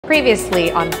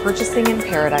Previously on Purchasing in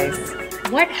Paradise.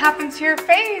 What happened to your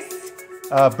face?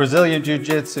 Brazilian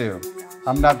Jiu-Jitsu.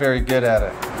 I'm not very good at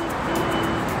it.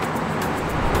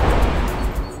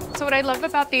 So what I love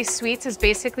about these suites is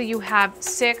basically you have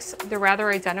 6, they're rather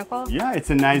identical. Yeah, it's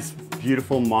a nice,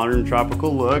 beautiful, modern,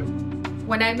 tropical look.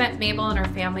 When I met Mabel and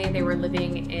her family, they were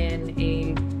living in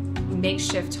a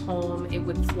makeshift home. It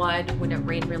would flood when it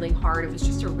rained really hard. It was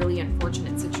just a really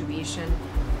unfortunate situation.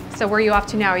 So where are you off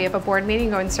to now? You have a board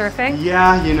meeting, going surfing?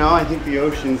 Yeah, you know, I think the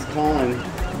ocean's calling.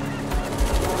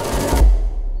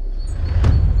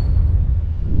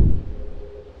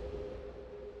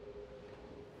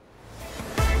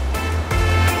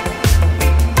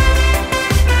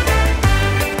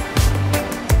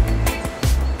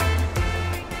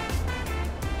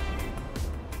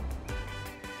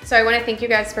 So I want to thank you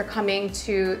guys for coming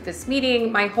to this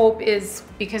meeting. My hope is,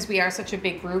 because we are such a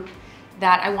big group,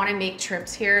 that I want to make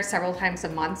trips here several times a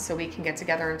month so we can get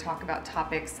together and talk about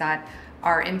topics that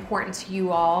are important to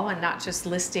you all, and not just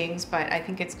listings, but I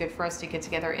think it's good for us to get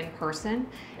together in person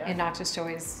and not just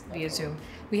always via Zoom.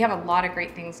 We have a lot of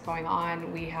great things going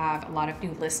on. We have a lot of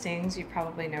new listings, you've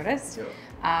probably noticed.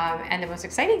 And the most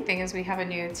exciting thing is we have a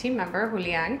new team member,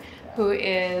 Julian, who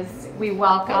is, we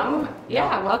welcome.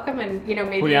 Welcome, and you know,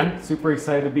 maybe. Julian, super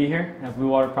excited to be here at Blue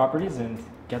Water Properties and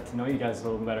get to know you guys a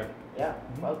little better. Yeah,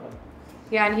 welcome.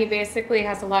 Yeah, and he basically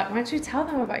has a lot. Why don't you tell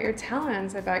them about your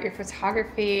talents, about your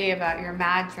photography, about your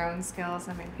mad drone skills?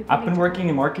 I mean, people. I've been working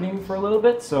in marketing for a little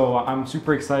bit, so I'm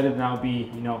super excited to now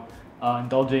be,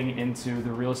 indulging into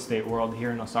the real estate world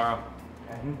here in Nosara.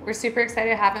 We're super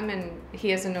excited to have him, and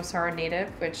he is a Nosara native,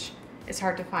 which is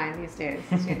hard to find these days,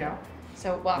 as you know.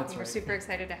 So welcome. We're super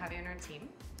excited to have you on our team.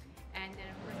 And then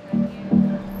of course,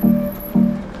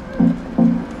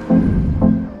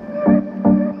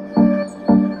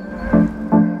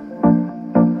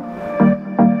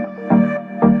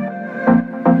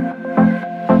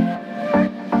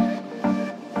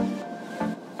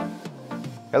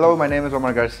 Hello, my name is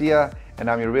Omar Garcia, and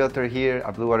I'm your realtor here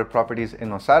at Blue Water Properties in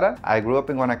Nosara. I grew up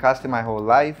in Guanacaste my whole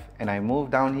life, and I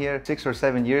moved down here 6 or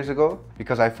 7 years ago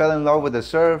because I fell in love with the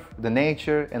surf, the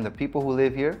nature, and the people who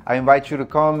live here. I invite you to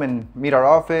come and meet our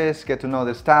office, get to know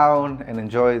this town, and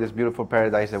enjoy this beautiful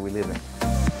paradise that we live in.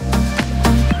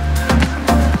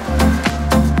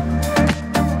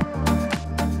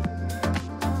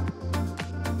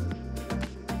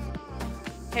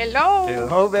 hello.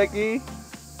 Hello, Becky.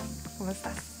 ¿Cómo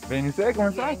estás? Bien, ¿y usted? ¿Cómo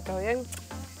está? Bien, todo bien. Good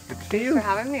to see Thanks you. for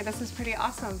having me. This is pretty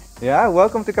awesome. Yeah,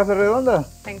 welcome to Casa Redonda.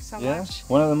 Thanks so Yeah, much.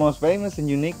 one of the most famous and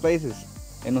unique places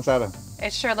in Nosara.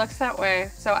 It sure looks that way.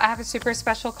 So I have a super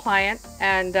special client,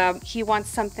 and he wants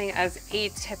something as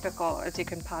atypical as you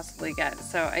can possibly get.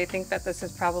 So I think that this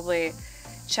is probably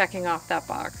checking off that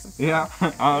box. Yeah,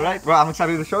 all right. Well, I'm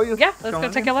excited to show you. Yeah, let's go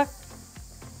take a look.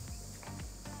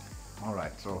 All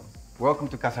right, so welcome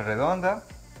to Casa Redonda.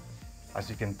 As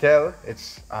you can tell,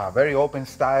 it's a very open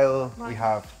style. We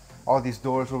have all these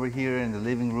doors over here in the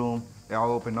living room. They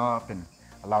all open up and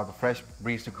allow the fresh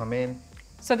breeze to come in.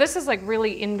 So this is like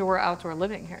really indoor, outdoor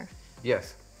living here.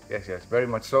 Yes, very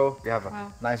much so. We have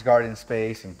a nice garden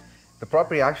space, and the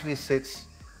property actually sits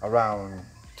around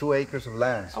 2 acres of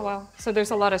land. Oh wow, so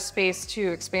there's a lot of space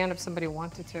to expand if somebody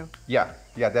wanted to. Yeah,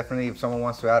 definitely. If someone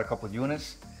wants to add a couple of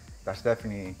units, that's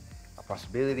definitely a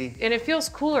possibility. And it feels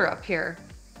cooler up here.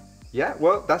 Yeah,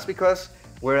 well, that's because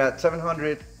we're at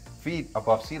 700 feet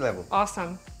above sea level.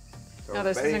 Awesome. So No,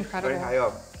 this is incredible. Very high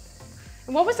up.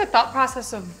 And what was the thought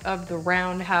process of the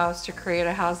round house to create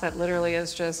a house that literally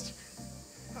is just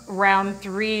round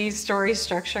 3-story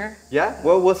structure? Yeah,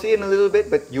 well, we'll see in a little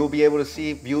bit, but you'll be able to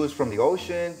see views from the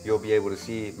ocean. You'll be able to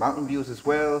see mountain views as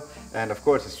well. And of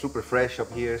course, it's super fresh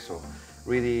up here. So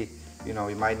really, you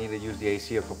might need to use the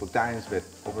AC a couple times, but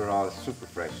overall, it's super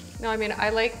fresh. No, I mean,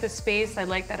 I like the space. I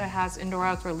like that it has indoor,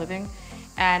 outdoor living.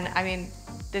 And I mean,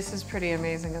 this is pretty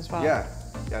amazing as well. Yeah,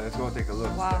 let's go take a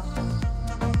look. Wow.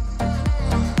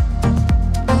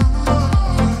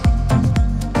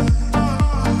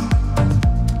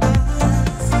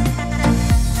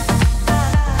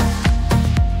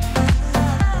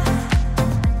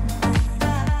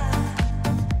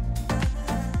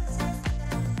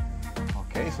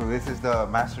 So this is the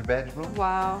master bedroom.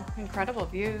 Wow, incredible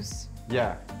views.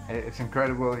 Yeah, it's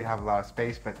incredible. You have a lot of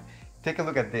space, but take a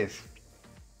look at this.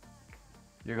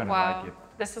 You're gonna like it.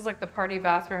 This is like the party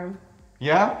bathroom.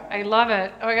 Yeah? I love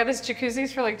it. Oh my God, this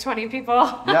jacuzzi's for like 20 people.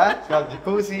 Yeah, it's got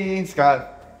jacuzzi, it's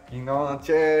got,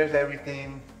 chairs,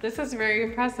 everything. This is very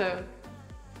impressive.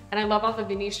 And I love all the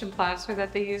Venetian plaster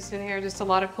that they used in here. Just a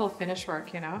lot of cool finish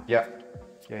work, Yeah,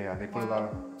 they put a lot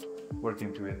of work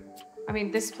into it. I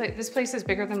mean, this place is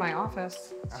bigger than my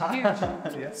office. It's huge.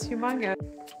 It's humongous.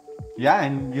 Yeah,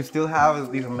 and you still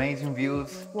have these amazing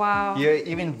views. Wow. Here,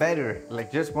 even better.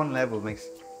 Like just one level makes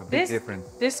a big difference.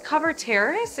 This covered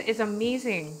terrace is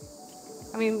amazing.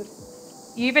 I mean,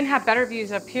 you even have better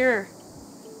views up here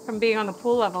from being on the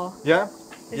pool level. Yeah.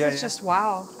 This is just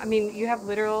wow. I mean, you have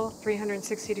literal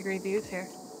 360-degree views here.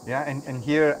 Yeah, and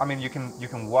here, I mean, you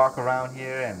can walk around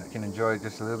here and you can enjoy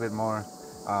just a little bit more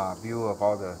view of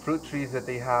all the fruit trees that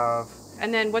they have.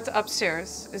 And then what's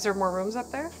upstairs? Is there more rooms up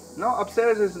there? No,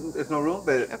 upstairs is no room,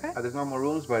 but okay. There's no more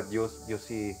rooms, but you'll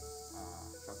see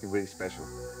something really special.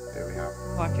 There we have.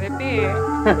 What could it be?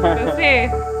 We'll see.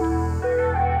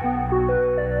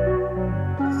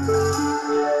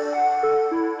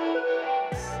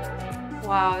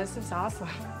 Wow, this is awesome.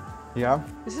 Yeah.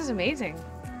 This is amazing.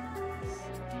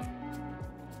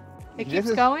 It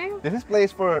keeps going? This is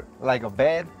place for like a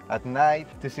bed at night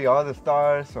to see all the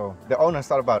stars. So the owners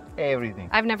thought about everything.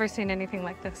 I've never seen anything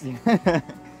like this.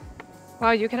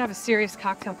 Wow, you could have a serious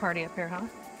cocktail party up here, huh?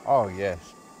 Oh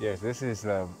yes, yes. This is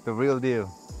the real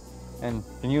deal. And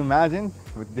can you imagine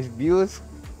with these views?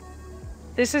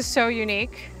 This is so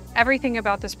unique. Everything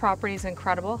about this property is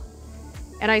incredible.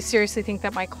 And I seriously think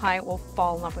that my client will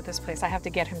fall in love with this place. I have to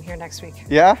get him here next week.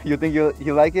 Yeah, you think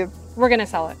you like it? We're gonna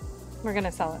sell it. We're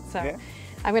gonna sell it. So yeah.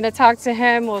 I'm gonna talk to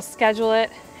him, we'll schedule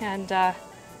it, and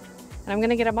I'm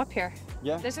gonna get him up here.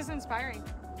 Yeah. This is inspiring.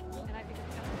 And I think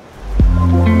it's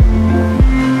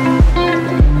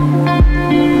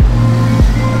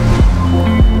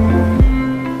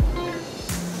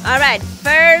All right,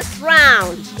 first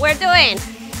round. We're doing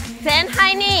 10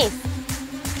 high knees,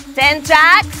 10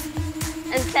 jacks,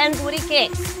 and 10 booty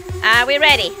kicks. Are we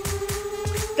ready?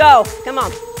 Go, come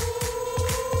on.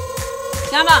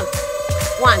 Come on.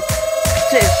 1, 2.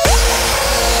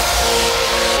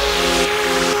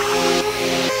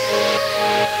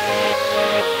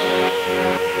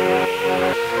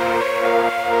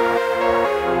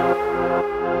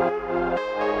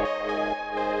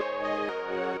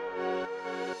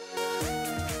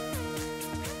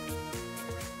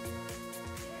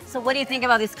 So what do you think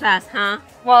about this class, huh?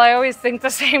 well, I always think the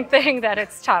same thing, that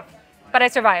it's tough. But I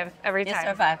survive every time.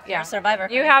 You survive. You're a survivor.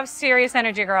 You have serious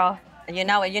energy, girl. You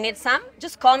know what? You need some?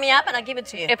 Just call me up and I'll give it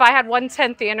to you. If I had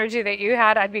 1/10 the energy that you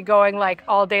had, I'd be going like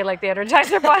all day like the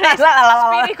Energizer Bunny.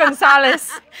 Speedy Gonzalez.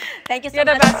 Thank you so You're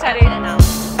much. the best, Teddy.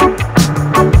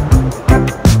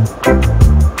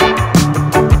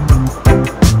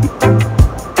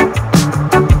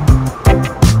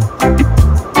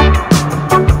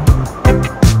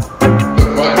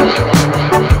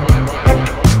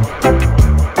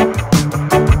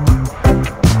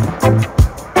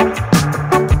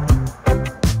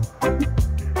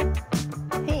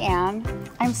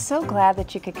 I'm so glad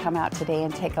that you could come out today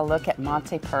and take a look at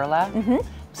Monte Perla.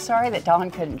 Sorry that Dawn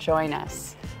couldn't join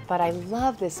us, but I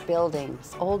love this building,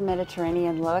 this old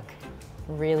Mediterranean look.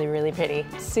 Really, really pretty.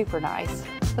 Super nice.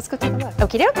 Let's go take a look.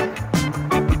 Okie doke.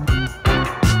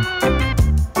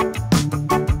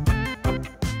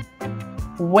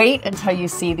 Wait until you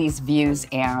see these views,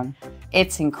 Anne.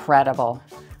 It's incredible.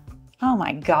 Oh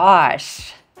my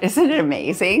gosh. Isn't it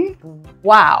amazing?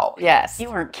 Wow, yes.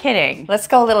 You weren't kidding. Let's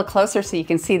go a little closer so you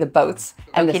can see the boats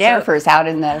and the surfers out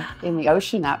in the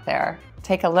ocean up there.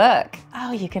 Take a look.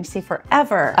 Oh, you can see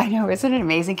forever. I know, isn't it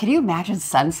amazing? Can you imagine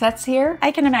sunsets here? I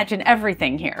can imagine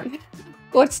everything here.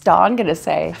 What's Dawn gonna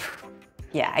say?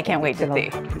 Yeah, I can't wait to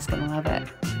see. He's gonna love it.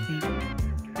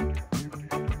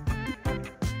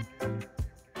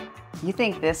 You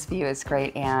think this view is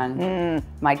great, Anne?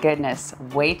 My goodness,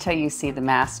 wait till you see the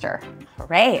master.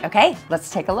 Hooray, okay.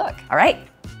 Let's take a look. All right.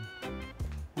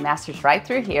 The master's right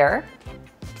through here.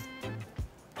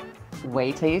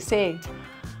 Wait till you see.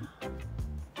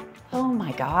 Oh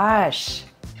my gosh.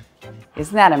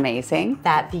 Isn't that amazing?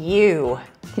 That view.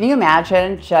 Can you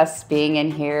imagine just being in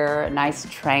here, a nice,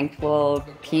 tranquil,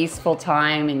 peaceful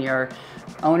time in your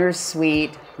owner's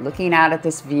suite, looking out at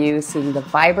this view, seeing the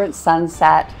vibrant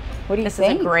sunset? What do you think?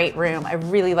 This is a great room. I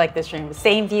really like this room. The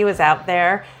same view is out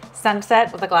there.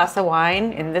 Sunset with a glass of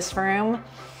wine in this room.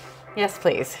 Yes,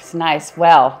 please. It's nice.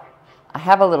 Well, I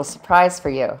have a little surprise for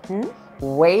you.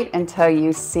 Wait until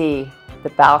you see the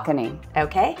balcony.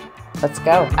 Okay. Let's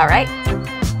go. All right.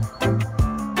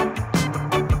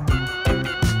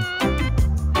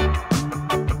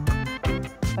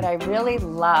 What I really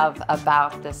love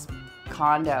about this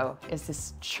condo is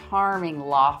this charming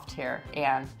loft here,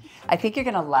 and I think you're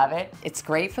gonna love it. It's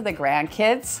great for the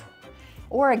grandkids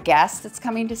or a guest that's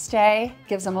coming to stay.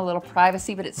 Gives them a little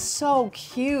privacy, but it's so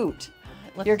cute.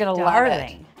 You're gonna love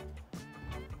it.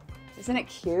 Isn't it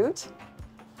cute?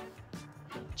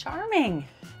 Charming.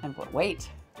 And wait,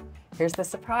 here's the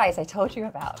surprise I told you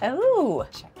about. Oh,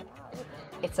 Check it out.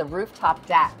 It's a rooftop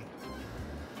deck.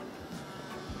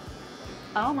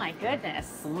 oh my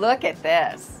goodness. Look at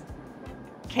this.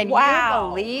 Can you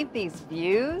believe these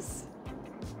views?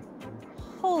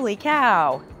 Holy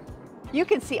cow. You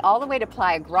can see all the way to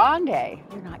Playa Grande.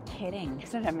 You're not kidding.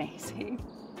 Isn't it amazing?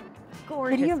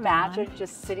 Gorgeous. Can you imagine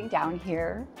just sitting down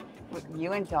here with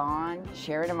you and Dawn,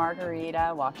 sharing a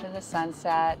margarita, watching the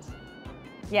sunset?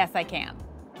 Yes, I can.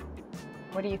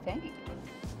 What do you think?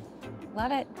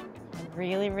 Love it. I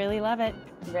really, really love it.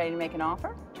 You ready to make an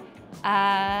offer?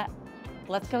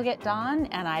 Let's go get Dawn,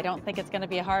 and I don't think it's going to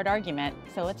be a hard argument,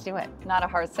 so let's do it. Not a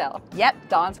hard sell. Yep.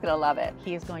 Dawn's gonna love it.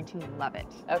 He is going to love it.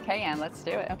 Okay, Ann, let's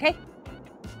do it. Okay.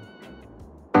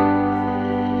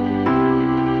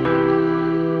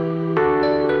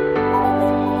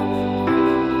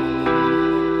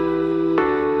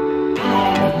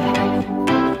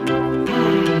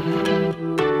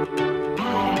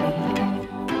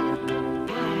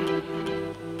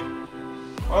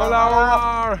 Hola,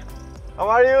 Omar. How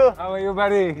are you? How are you,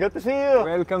 buddy? Good to see you.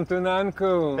 Welcome to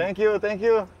Nanku. Thank you, thank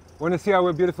you. Want to see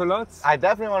our beautiful lots? I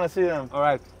definitely want to see them. All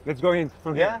right, let's go in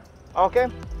from here. Yeah? Okay.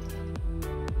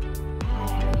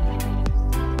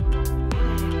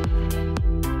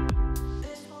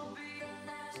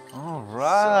 All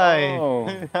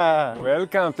right. So,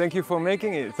 welcome. Thank you for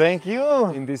making it. Thank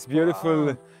you. In this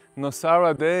beautiful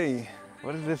Nosara day.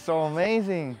 What is this so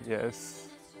amazing? Yes.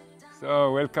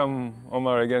 So, welcome,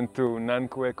 Omar, again to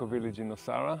Nanku Eco Village in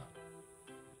Nosara.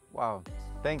 Wow.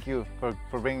 Thank you for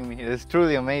bringing me here. It's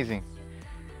truly amazing.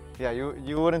 Yeah,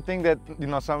 you wouldn't think that, you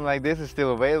know, something like this is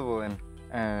still available, and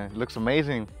it looks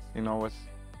amazing, you know,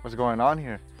 what's going on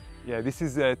here. Yeah, this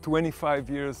is 25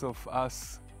 years of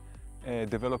us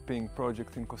developing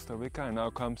project in Costa Rica, and now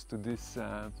comes to this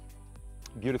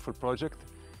beautiful project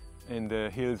in the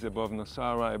hills above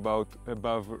Nosara,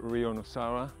 above Rio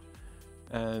Nosara.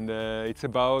 And it's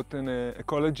about an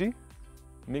ecology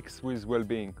mixed with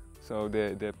well-being. So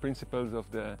the principles of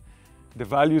the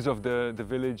values of the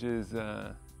village is,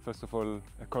 first of all,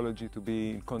 ecology, to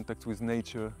be in contact with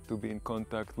nature, to be in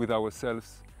contact with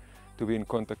ourselves, to be in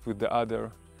contact with the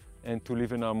other, and to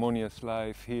live an harmonious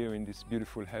life here in this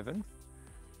beautiful heaven.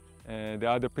 The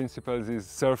other principles is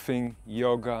surfing,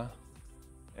 yoga,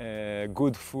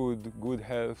 good food, good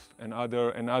health, and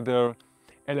other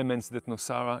elements that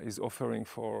Nosara is offering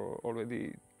for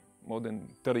already more than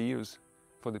 30 years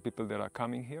for the people that are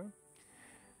coming here.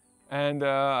 And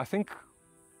I think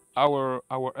our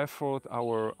effort,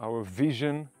 our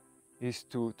vision is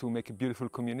to make a beautiful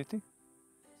community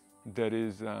that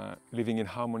is living in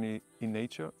harmony in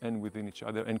nature and within each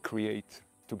other, and create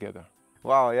together.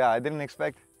 Wow, yeah, I didn't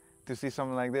expect to see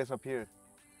something like this up here,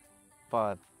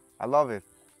 but I love it.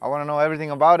 I want to know everything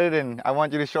about it, and I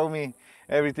want you to show me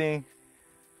everything.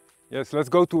 Yes, let's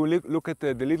go to look at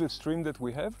the little stream that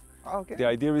we have. Okay. The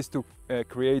idea is to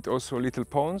create also little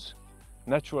ponds,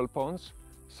 natural ponds,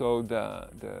 so the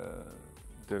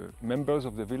members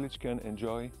of the village can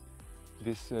enjoy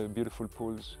these beautiful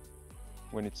pools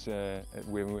when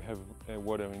we have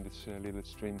water in this little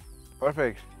stream.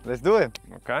 Perfect. Let's do it.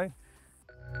 Okay.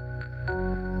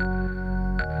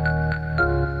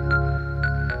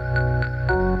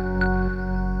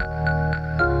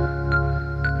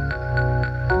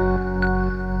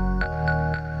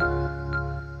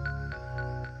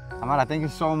 Amara, thank you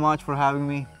so much for having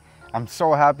me. I'm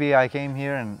so happy I came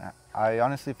here, and I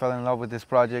honestly fell in love with this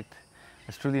project.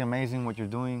 It's truly amazing what you're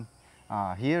doing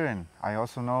here, and I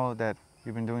also know that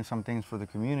you've been doing some things for the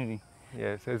community.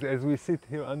 Yes, as we sit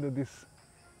here under this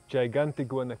gigantic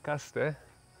Guanacaste,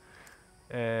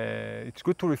 it's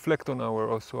good to reflect on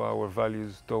our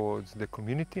values towards the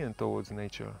community and towards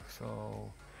nature.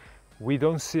 So we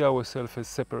don't see ourselves as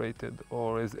separated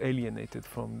or as alienated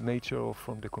from nature or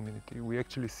from the community. We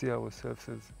actually see ourselves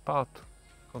as part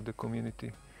of the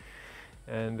community.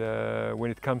 And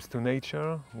when it comes to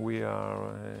nature, we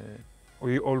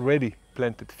already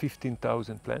planted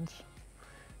 15,000 plants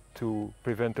to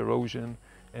prevent erosion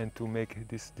and to make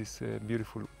this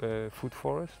beautiful food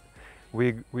forest.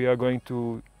 We are going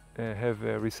to have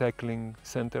a recycling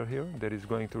center here that is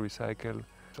going to recycle.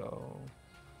 So,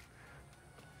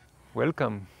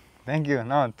 welcome. Thank you.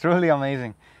 No, truly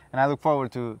amazing. And I look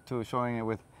forward to showing it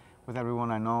with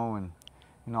everyone I know, and,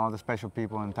 you know, all the special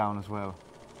people in town as well.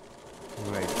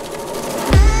 Great.